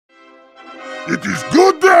It is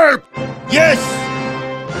good day! Yes!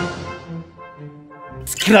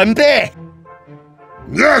 Scrumpy!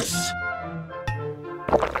 Yes!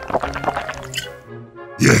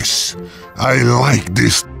 Yes, I like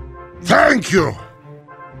this. Thank you!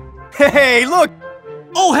 Hey, look!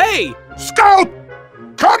 Oh, hey! Scout!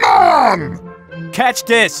 Come on! Catch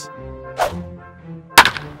this!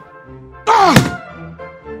 Ah!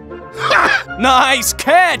 Nice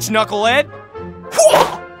catch, Knucklehead!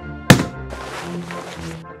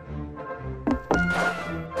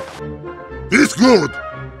 It's good!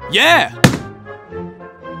 Yeah!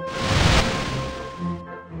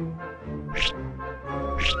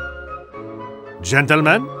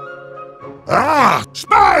 Gentlemen, Ah!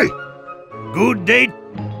 Spy! good day.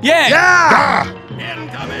 Yeah! Ah!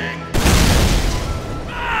 Incoming!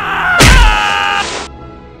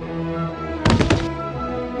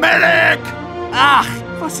 Medic! Ach,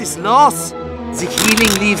 was ist los? The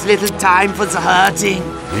healing leaves little time for the hurting.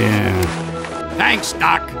 Yeah. Thanks,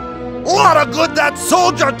 Doc. What a good that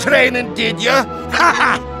soldier training did you?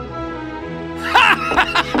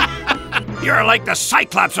 You're like the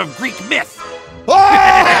Cyclops of Greek myth.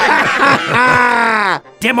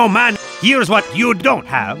 Demo man, here's what you don't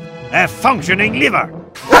have. A functioning liver.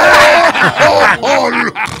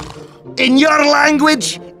 In your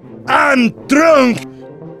language, I'm drunk.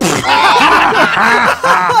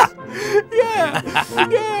 Yeah!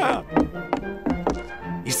 Yeah!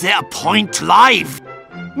 Is there a point live?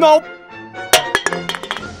 Nope!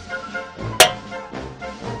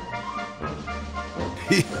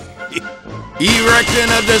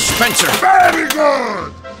 Erecting a dispenser. Very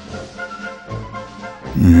good!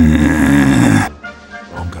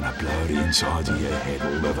 I'm gonna blow the insides of your head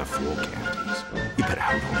all over 4 counties. You better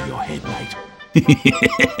hold on to your head, mate.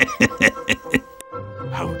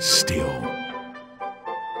 Hold still.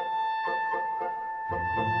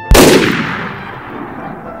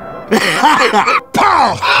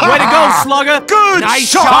 Pow! Way to go, Slugger! Good Nice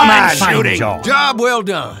shot, shot, man. Fine shooting. job. Job well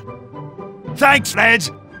done. Thanks,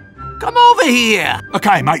 lads. Come over here.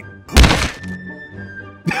 Okay, mate.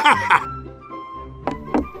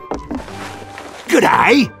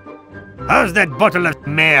 G'day. How's that bottle of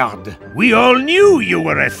merde? We all knew you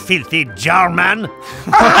were a filthy jar man.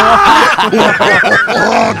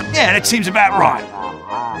 Yeah, that seems about right.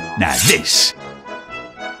 Now this.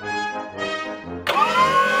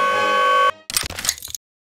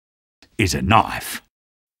 Is a knife.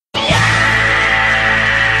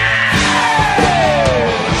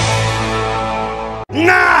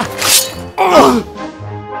 Nah!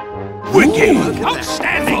 Wicked.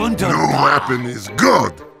 Outstanding. No weapon is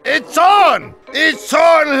good! It's on! It's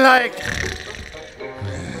on like...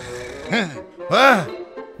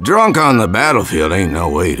 Drunk on the battlefield ain't no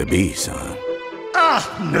way to be, son. Ah,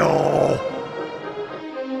 no.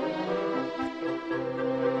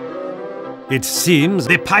 It seems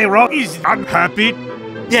the Pyro is unhappy.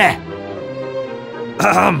 Yeah.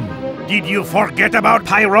 Did you forget about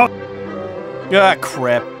Pyro? Ah,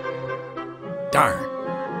 crap. Darn.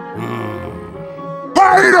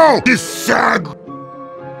 Pyro is sad!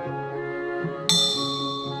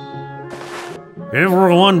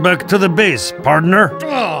 Everyone back to the base, partner.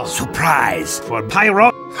 Surprise. For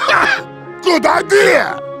Pyro, Good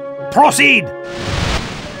idea! proceed.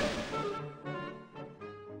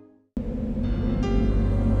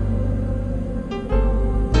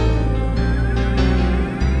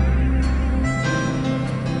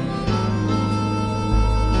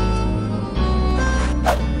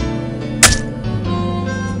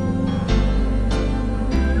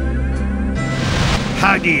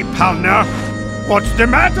 Howdy, partner. What's the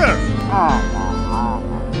matter?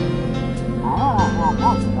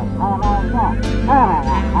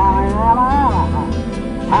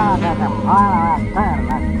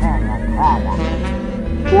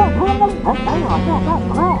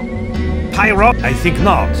 Pyro, I think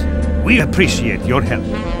not. We appreciate your help.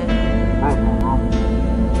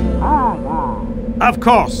 Of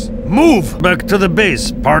course. Move back to the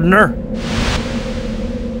base, partner.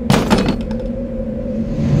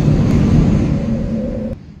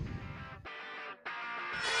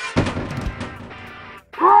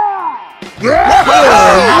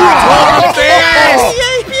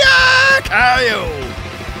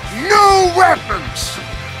 No weapons!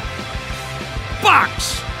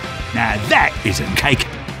 Box! Now that isn't cake.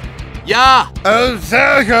 Yeah.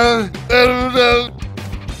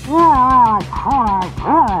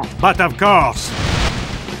 But of course,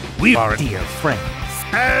 we are dear friends.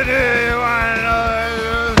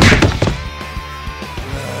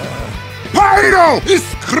 Pyro is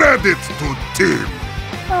credit to team!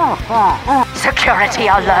 Security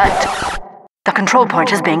alert. The control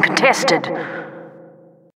point is being contested.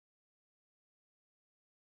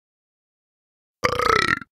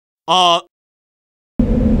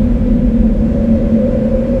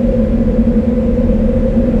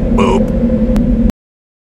 Boop.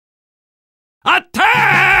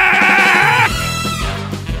 Attack!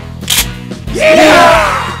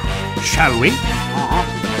 Shall we?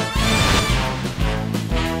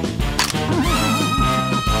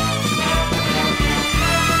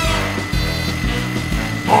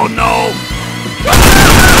 Oh no!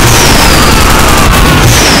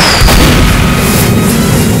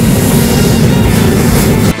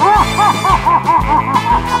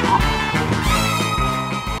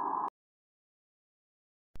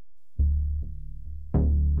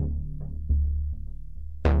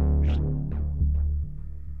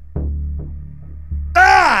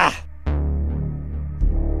 Ah!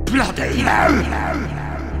 Bloody hell!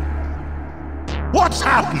 What's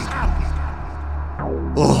happened?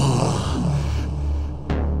 Oh.